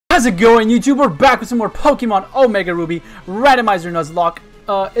How's it going, YouTube? We're back with some more Pokemon Omega Ruby Randomizer Nuzlocke.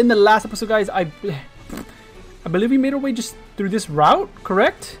 In the last episode, guys, I believe we made our way just through this route,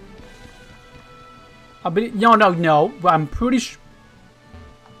 correct? No. I'm pretty sure.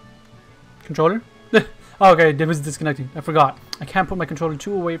 Controller? Okay, it was disconnecting. I forgot. I can't put my controller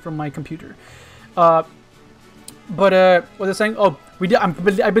too away from my computer. What was I saying? Oh, we did.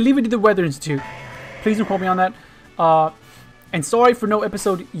 I believe we did the Weather Institute. Please don't quote me on that. And sorry for no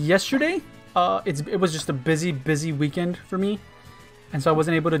episode yesterday. It was just a busy weekend for me, and so I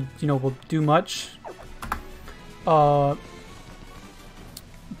wasn't able to, do much. But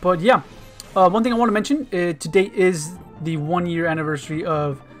yeah, one thing I want to mention, today is the 1-year anniversary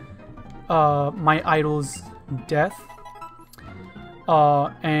of my idol's death,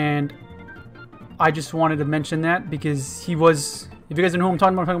 and I just wanted to mention that because he was, if you guys don't know who I'm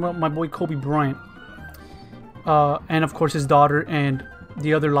talking about my boy Kobe Bryant. And of course his daughter and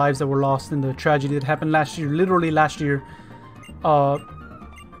the other lives that were lost in the tragedy that happened last year, literally last year.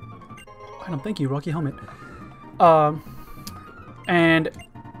 Thank you, Rocky Helmet. And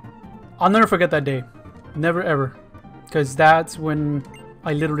I'll never forget that day, never ever, because that's when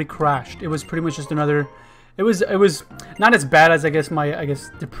I literally crashed. It was pretty much just another. It was not as bad as my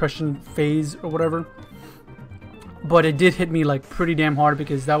depression phase or whatever, but it did hit me like pretty damn hard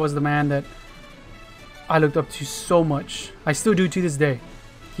because that was the man that I looked up to so much. I still do to this day.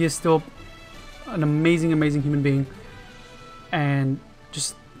 He is still an amazing human being, and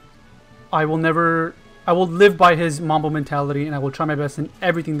just I will live by his Mambo mentality, and I will try my best in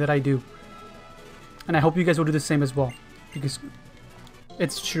everything that I do. And I hope you guys will do the same as well, because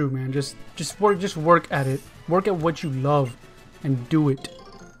it's true, man. Just work at it. Work at what you love and do it.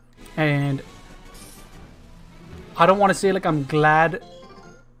 And I don't want to say like I'm glad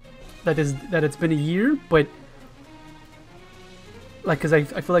that it's been a year, but like, because I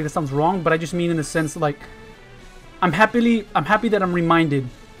feel like that sounds wrong, but I just mean in the sense like I'm happy that I'm reminded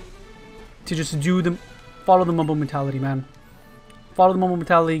to just follow the Mumbo mentality, man. Follow the Mumbo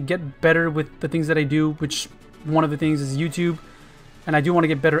mentality, get better with the things that I do, which one of the things is YouTube, and I do want to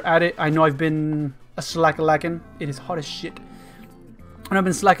get better at it. I know I've been a slack-a-lacking. It is hard as shit, and I've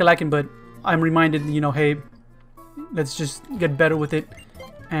been slack-a-lacking, but I'm reminded, hey, let's just get better with it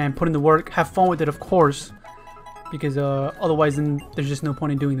and put in the work, have fun with it, of course, because otherwise then there's just no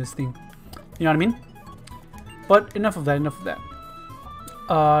point in doing this thing. You know what I mean? But enough of that.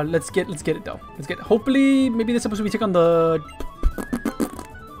 Let's get it though. Hopefully, maybe this episode we take on the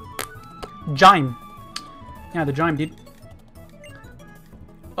Gime. Yeah, the Gime, dude.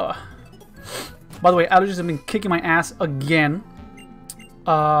 By the way, allergies have been kicking my ass again.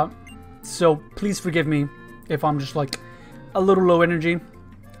 So please forgive me if I'm just like a little low energy.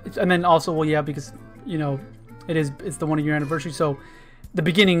 And then also, well, yeah, because it's the 1-year anniversary, so the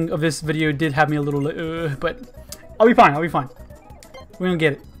beginning of this video did have me a little, but I'll be fine. We're gonna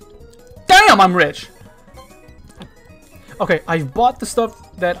get it. Damn, I'm rich. Okay, I bought the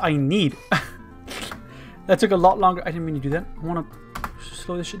stuff that I need. That took a lot longer. I didn't mean to do that. I want to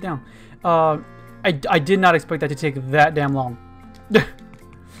slow this shit down. I did not expect that to take that damn long.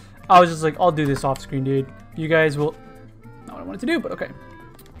 I was just like, I'll do this off screen, dude. You guys will. Not what I wanted to do, but okay.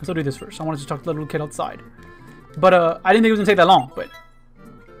 Let's do this first. I wanted to talk to the little kid outside, but I didn't think it was gonna take that long. But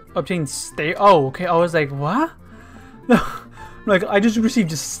obtain stay. Oh, okay. I was like, what? Like, I just received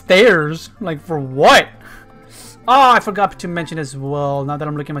just stairs. Like, for what? Oh, I forgot to mention as well. Now that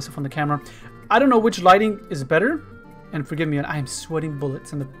I'm looking at myself on the camera, I don't know which lighting is better. And forgive me, I am sweating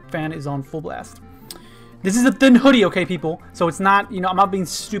bullets, and the fan is on full blast. This is a thin hoodie, okay, people? So it's not, I'm not being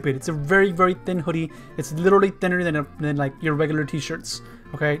stupid. It's a very thin hoodie. It's literally thinner than like your regular t-shirts.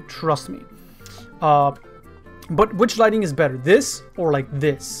 Okay, trust me. But which lighting is better, this or like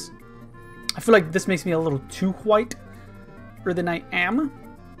this? I feel like this makes me a little too whiter than I am.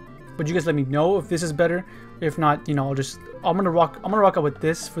 But you guys let me know if this is better. If not, I'm gonna rock out with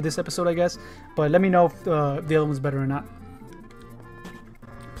this for this episode, I guess. But let me know if the other one's better or not.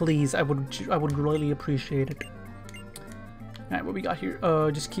 Please, I would really appreciate it. All right, what we got here?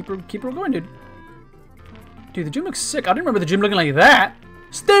 Just keep her going, dude. Dude, the gym looks sick. I didn't remember the gym looking like that.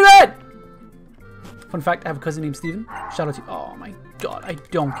 Steven! Fun fact, I have a cousin named Steven. Shout out to you. Oh my god, I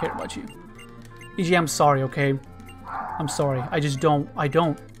don't care about you. EG, I'm sorry, okay? I'm sorry. I just don't. I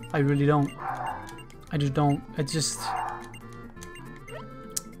really don't. I just don't. I just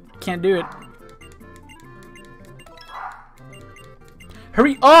can't do it.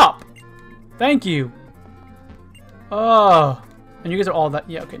 Hurry up! Thank you. Oh, and you guys are all that.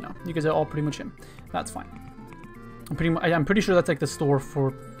 Yeah, okay, no. You guys are all pretty much him. That's fine. I'm pretty sure that's like the store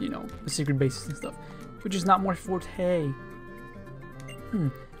for, the secret bases and stuff, which is not more forte.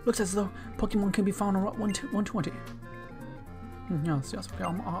 Looks as though Pokemon can be found around 120. Yes, yes, okay,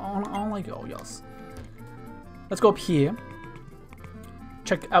 I'll like it, oh yes. Let's go up here.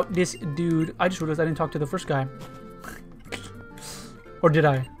 Check out this dude. I just realized I didn't talk to the first guy. Or did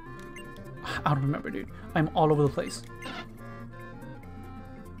I? I don't remember, dude. I'm all over the place.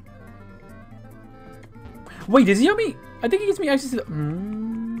 Wait, does he help me? I think he gives me access to the...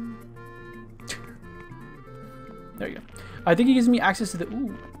 There you go. I think he gives me access to the...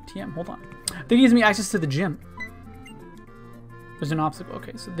 Ooh, TM, hold on. I think he gives me access to the gym. There's an obstacle.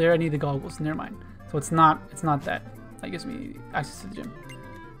 Okay, so there I need the goggles. Never mind. So it's not that. That gives me access to the gym.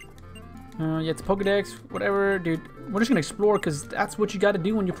 Yeah, it's Pokedex, whatever, dude. We're just gonna explore because that's what you gotta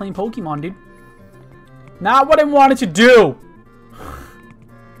do when you're playing Pokemon, dude. Not what I wanted to do!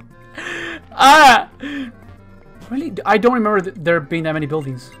 Really? I don't remember there being that many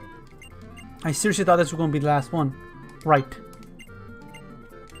buildings. I seriously thought this was gonna be the last one. Right.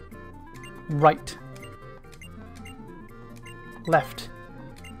 Right. Left.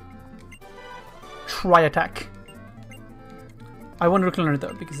 Try attack. I wonder to learn it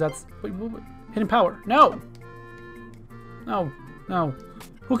though, because that's... Wait, hidden power. No! No. No.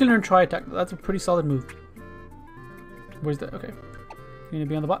 Who can learn try attack? That's a pretty solid move. Where's that? Okay. You need to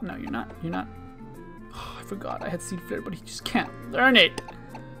be on the bottom? No, you're not. You're not. Oh, I forgot. I had Seed Flare, but he just can't learn it.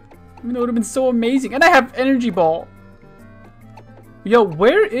 Even though it would have been so amazing. And I have Energy Ball. Yo,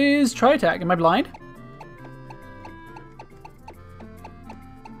 where is try attack? Am I blind?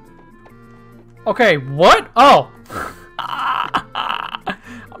 Okay, what? Oh!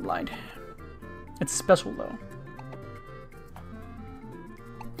 I'm blind. It's special though.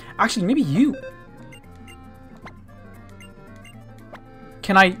 Actually, maybe you.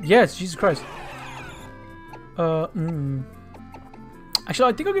 Can I? Yes, Jesus Christ. Actually,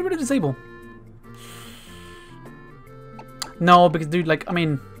 I think I'll get rid of disable. No, because dude, like, I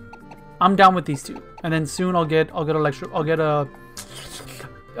mean, I'm down with these two, and then soon I'll get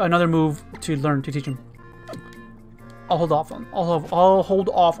another move to learn to teach him. I'll hold off on I'll hold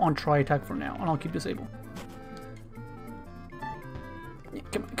off on try attack for now, and I'll keep disable.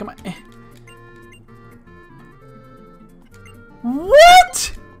 Come on, come on.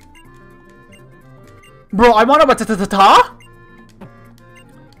 What? Bro, I want a ratatata.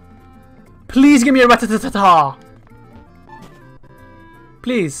 Please give me a ratatata.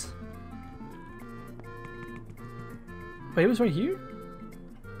 Please. Wait, it was right here?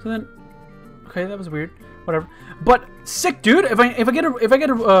 So then, okay, that was weird. Whatever. But sick, dude. If I get a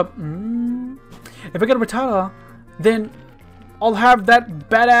Rattata, then I'll have that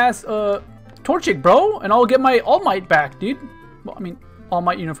badass Torchic, bro, and I'll get my All Might back, dude. Well, I mean, All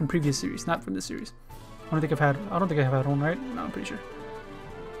Might, you know, from previous series, not from this series. I don't think I have had one, right? No, I'm pretty sure.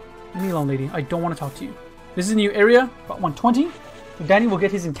 Leave me alone, lady. I don't want to talk to you. This is a new area, about 120. Danny will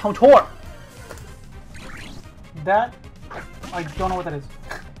get his encounter. That, I don't know what that is.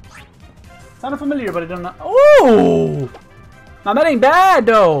 Sounded familiar, but I don't know. Oh! Now that ain't bad,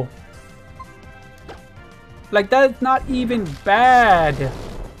 though. Like, that's not even bad.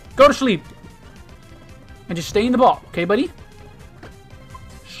 Go to sleep. And just stay in the ball, okay, buddy?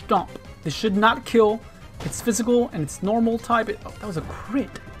 Stomp. This should not kill. It's physical and it's normal type. Oh, that was a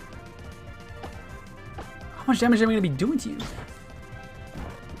crit. How much damage am I going to be doing to you?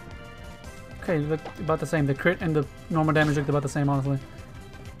 Okay, look about the same. The crit and the normal damage looked about the same, honestly.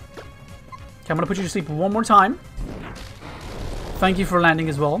 Okay, I'm gonna put you to sleep one more time. Thank you for landing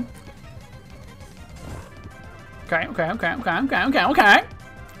as well. Okay.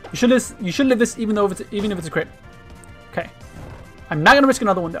 You should live this even if it's a crit. Okay. I'm not gonna risk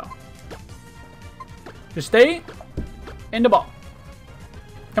another one though. Just stay in the ball.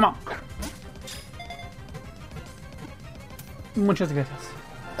 Come on. Muchas gracias.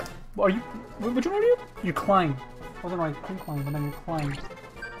 Are you? Which one are you? You're Klein. I wasn't right. I'm Klein, but then you're Klein.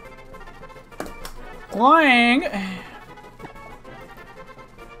 Klein!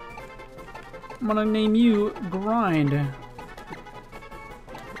 I'm gonna name you Grind.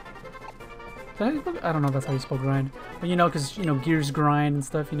 I don't know if that's how you spell grind. But you know, because, you know, gears grind and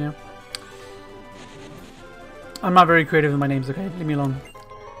stuff, you know. I'm not very creative with my names, okay? Leave me alone.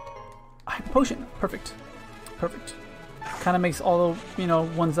 Potion. Perfect. Perfect. Kind of makes all the, you know,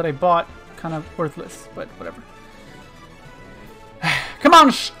 ones that I bought kind of worthless, but whatever. Come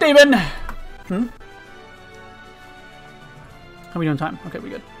on, Steven! How are we doing time? Okay, we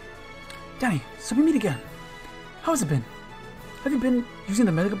good. Danny, so we meet again. How has it been? Have you been using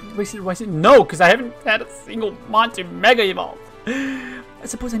the Mega Racer? No, because I haven't had a single monster Mega Evolve. I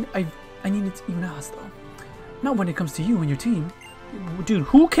suppose I need it even ask though. Not when it comes to you and your team. Dude,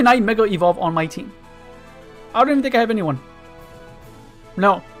 who can I Mega Evolve on my team? I don't even think I have anyone.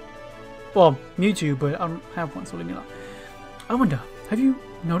 No. Well, Mewtwo, but I don't have one, so leave me alone. I wonder, have you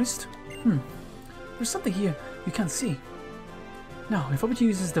noticed? There's something here you can't see. Now, if I were to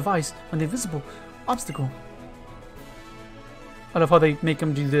use this device on the invisible obstacle... I love how they make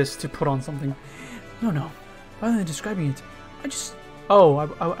him do this to put on something. No. Rather than describing it, I just... Oh,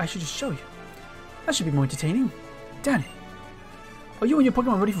 I should just show you. That should be more entertaining. Danny, are you and your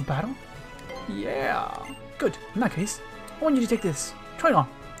Pokemon ready for battle? Yeah. Good. In that case, I want you to take this. Try it on.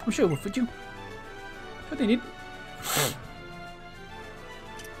 I'm sure it will fit you. What do you need?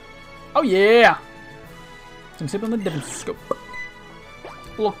 Oh yeah! Some sip on the Devinscope.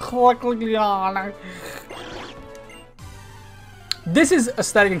 This is a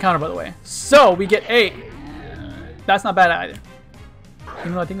static encounter, by the way. So we get 8. That's not bad either.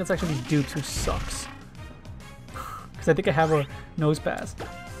 Even though I think that's actually Dukes, which sucks. Because I think I have a nose pass. I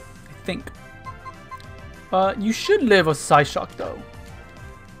think. You should live a Psyshock though.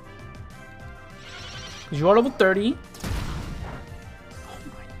 Because you are level 30. Oh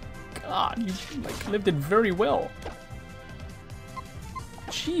my god, you like lived it very well.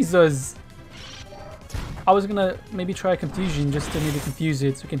 Jesus. I was gonna maybe try Confusion just to maybe confuse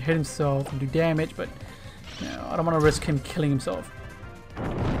it so he can hit himself and do damage, but no, I don't want to risk him killing himself.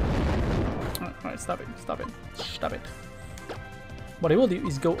 Alright, stop it. What I will do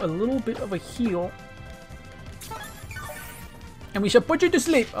is go a little bit of a heal. And we shall put you to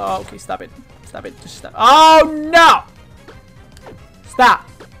sleep. Oh, okay, stop it. Just stop. Oh, no! Stop.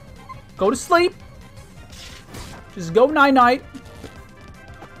 Go to sleep. Just go night-night.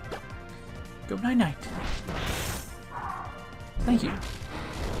 Go night-night. Thank you.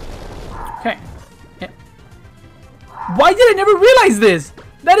 Okay. Yeah. Why did I never realize this?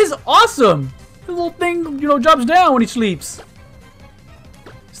 That is awesome. The little thing, you know, drops down when he sleeps.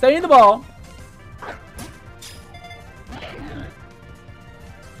 Stay in the ball.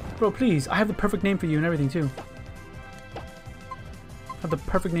 Bro, please. I have the perfect name for you and everything, too. I have the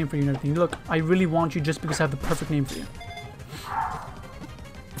perfect name for you and everything. Look, I really want you just because I have the perfect name for you.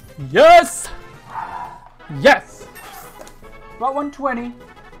 Yes! Yes! About 120.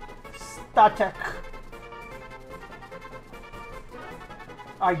 Static.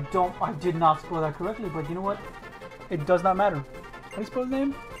 I did not spell that correctly, but you know what? It does not matter. How do you spell his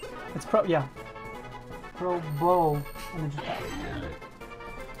name? It's yeah. Probo. And then just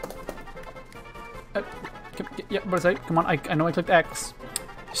yeah, what is that? Come on, I know I clicked X.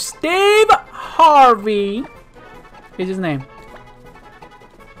 Steve Harvey is his name.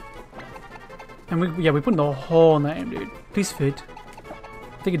 And we put in the whole name, dude. Please fit.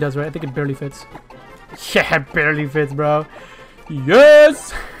 I think it does, right? I think it barely fits. Yeah, it barely fits, bro.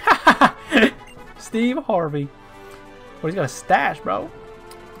 Yes! Steve Harvey. Oh, he's got a stash, bro.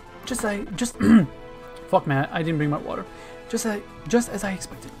 Fuck, man, I didn't bring my water. Just as I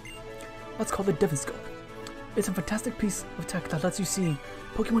expected. Let's call it Devinscope. It's a fantastic piece of tech that lets you see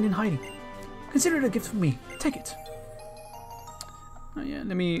Pokemon in hiding. Consider it a gift from me. Take it. Oh, yeah,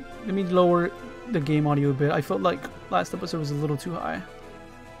 let me lower the game audio a bit. I felt like last episode was a little too high.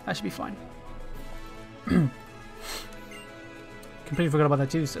 That should be fine. Completely forgot about that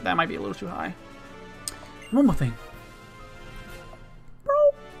too, so that might be a little too high. One more thing. Bro.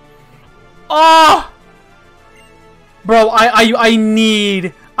 Oh! Bro, I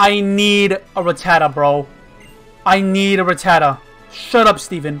need a Rattata, bro. I need a Rattata. Shut up,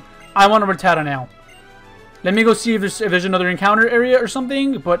 Steven. I want a Rattata now. Let me go see if there's another encounter area or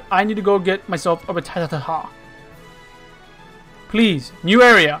something, but I need to go get myself a Rattata. Please, new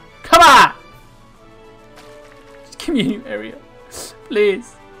area. Come on! Just give me a new area.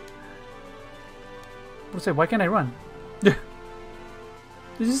 Please. What's that? Why can't I run? This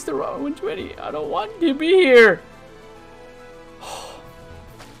is the wrong 120. I don't want to be here.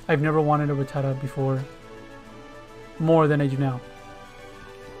 I've never wanted a Rattata before. More than I do now.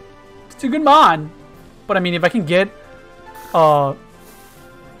 It's a good mon. But I mean, if I can get a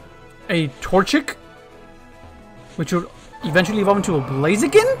Torchic, which will eventually evolve into a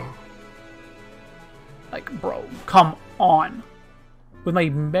Blaziken? Like, bro, come on. With my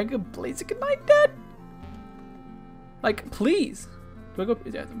Mega Blaziken like that? Like, please. Do I go?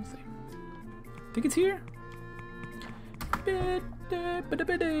 Yeah, let me see. I think it's here.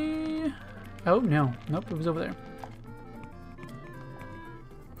 Oh, no. Nope, it was over there.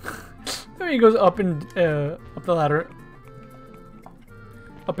 There he goes up and up the ladder.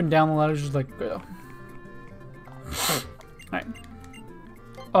 Up and down the ladder, just like Alright.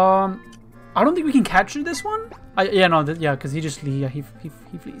 I don't think we can capture this one. Yeah, no, yeah, because he just he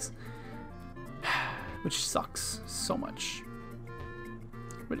flees. Which sucks so much.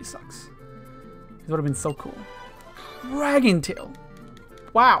 Really sucks. It would have been so cool. Dragon Tail.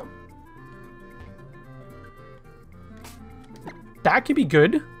 Wow. That could be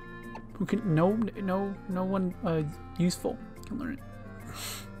good. Who can... No one useful can learn it.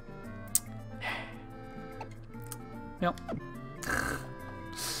 Yep.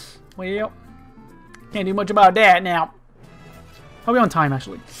 Well, can't do much about that now. Are we on time,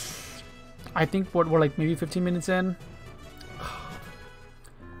 actually? I think we're like maybe 15 minutes in.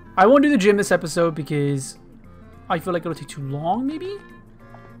 I won't do the gym this episode because I feel like it'll take too long, maybe?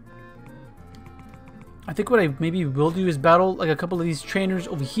 I think what I maybe will do is battle like a couple of these trainers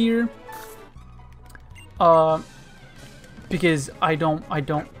over here. Because I don't...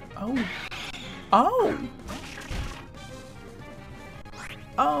 Oh. Oh!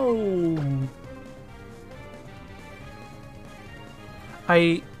 Oh!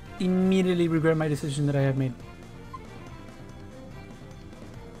 I immediately regret my decision that I have made.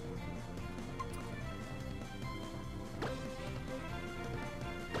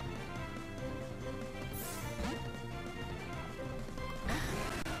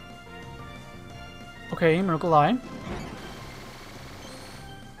 Okay, Miracle Eye.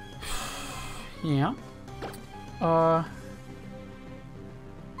 Yeah.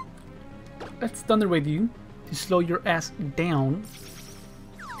 Let's Thunder Wave you to slow your ass down.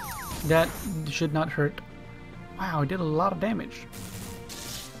 That should not hurt. Wow, it did a lot of damage.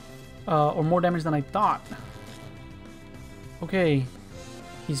 Or more damage than I thought. Okay.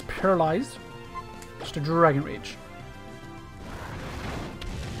 He's paralyzed. Just a Dragon Rage.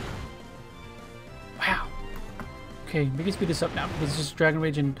 Wow. Okay, we can speed this up now because it's just Dragon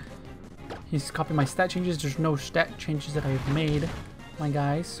Rage and he's copying my stat changes. There's no stat changes that I have made, my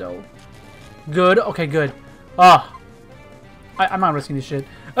guy, so... Good. Okay, good. Ah. I'm not risking this shit.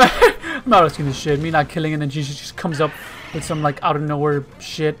 I'm not risking this shit. Me not killing and then Jesus just comes up with some like out of nowhere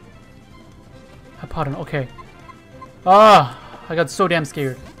shit. Pardon. Okay. Ah. I got so damn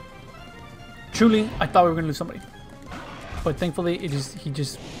scared. Truly, I thought we were gonna lose somebody. But thankfully, he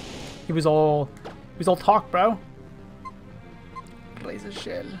was all talk, bro. Blaze of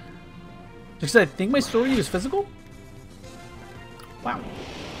shell. Just I think my story is physical. Wow.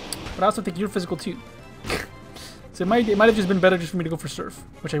 But I also think you're physical too. So it might have just been better just for me to go for Surf,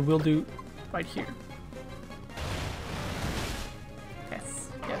 which I will do right here. Yes,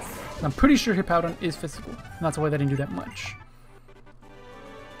 yes. And I'm pretty sure Hippowdon is physical. And that's why they didn't do that much.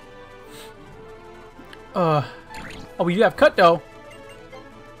 Oh, we do have Cut though.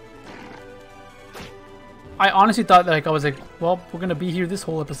 I honestly thought that, like, I was like, well, we're gonna be here this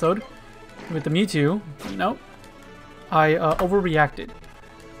whole episode with the Mewtwo. No, I overreacted.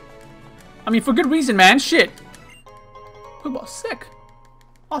 I mean, for good reason, man. Shit. Pokeball, sick.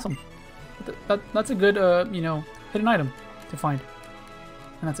 Awesome. That's a good, you know, hidden item to find.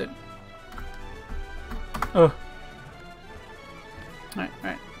 And that's it. Oh. Alright,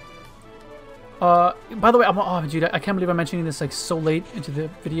 alright. By the way, oh, dude, I can't believe I'm mentioning this, like, so late into the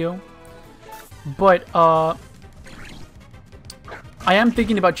video. But, I am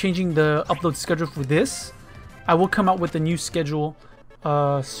thinking about changing the upload schedule for this. I will come out with a new schedule,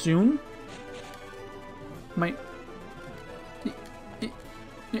 soon. Might...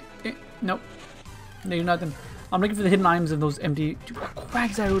 Nope. No, you're nothing. I'm looking for the hidden items of those empty... Dude,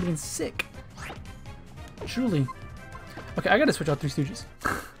 Quagsire would have been sick. Truly. Okay, I gotta switch out Three Stooges.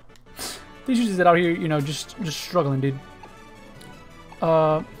 Three Stooges that out here, you know, just struggling, dude.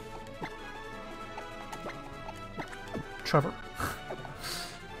 Trevor.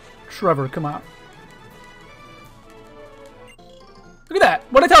 Trevor, come on. Look at that!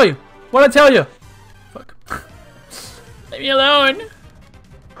 What'd I tell you? What'd I tell you? Fuck. Leave me alone!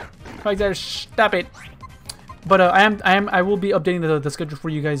 Quagsire, stop it. But I will be updating the schedule for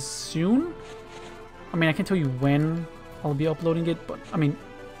you guys soon. I mean, I can't tell you when I'll be uploading it, but I mean,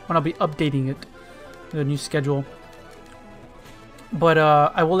 when I'll be updating it, the new schedule. But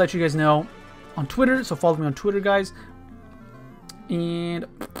I will let you guys know on Twitter, so follow me on Twitter, guys. And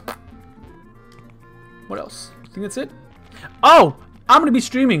what else? I think that's it. Oh, I'm gonna be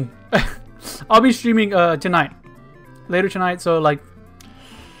streaming. I'll be streaming tonight, later tonight. So like,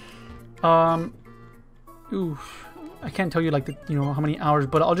 ooh, I can't tell you like the, you know, how many hours,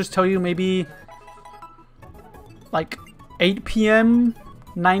 but I'll just tell you maybe like 8 p.m.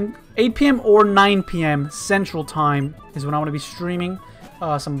 8 p.m. or 9 p.m. Central Time is when I want to be streaming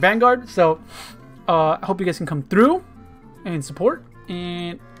some Vanguard. So I hope you guys can come through and support,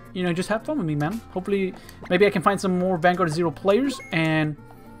 and you know, just have fun with me, man. Hopefully, maybe I can find some more Vanguard Zero players, and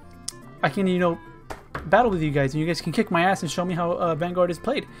I can, you know, battle with you guys, and you guys can kick my ass and show me how Vanguard is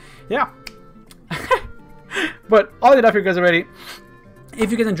played. Yeah. But all that up here, guys, already.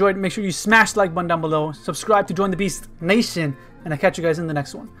 If you guys enjoyed, make sure you smash the like button down below. Subscribe to join the Beast Nation. and I'll catch you guys in the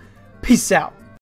next one. Peace out.